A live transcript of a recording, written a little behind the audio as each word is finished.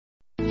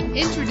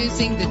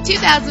Introducing the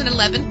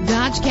 2011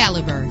 Dodge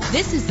Caliber.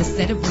 This is the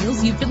set of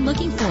wheels you've been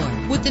looking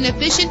for, with an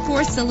efficient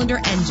 4-cylinder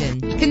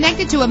engine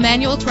connected to a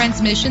manual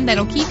transmission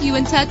that'll keep you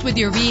in touch with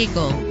your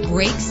vehicle.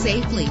 Brake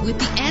safely with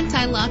the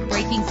anti-lock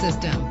braking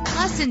system.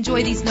 Plus,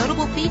 enjoy these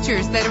notable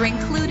features that are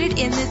included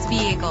in this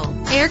vehicle: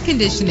 air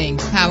conditioning,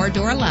 power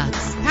door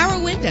locks,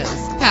 power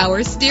windows,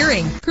 power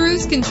steering,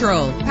 cruise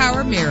control,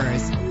 power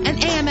mirrors,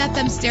 an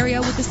AM/FM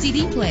stereo with a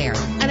CD player,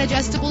 an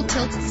adjustable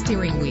tilt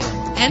steering wheel.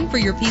 And for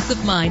your peace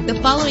of mind,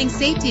 the following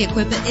safety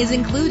equipment is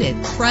included: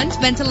 front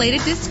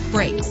ventilated disc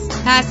brakes,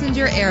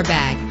 passenger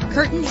airbag,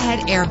 curtain head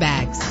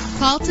airbags.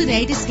 Call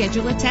today to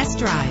schedule a test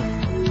drive.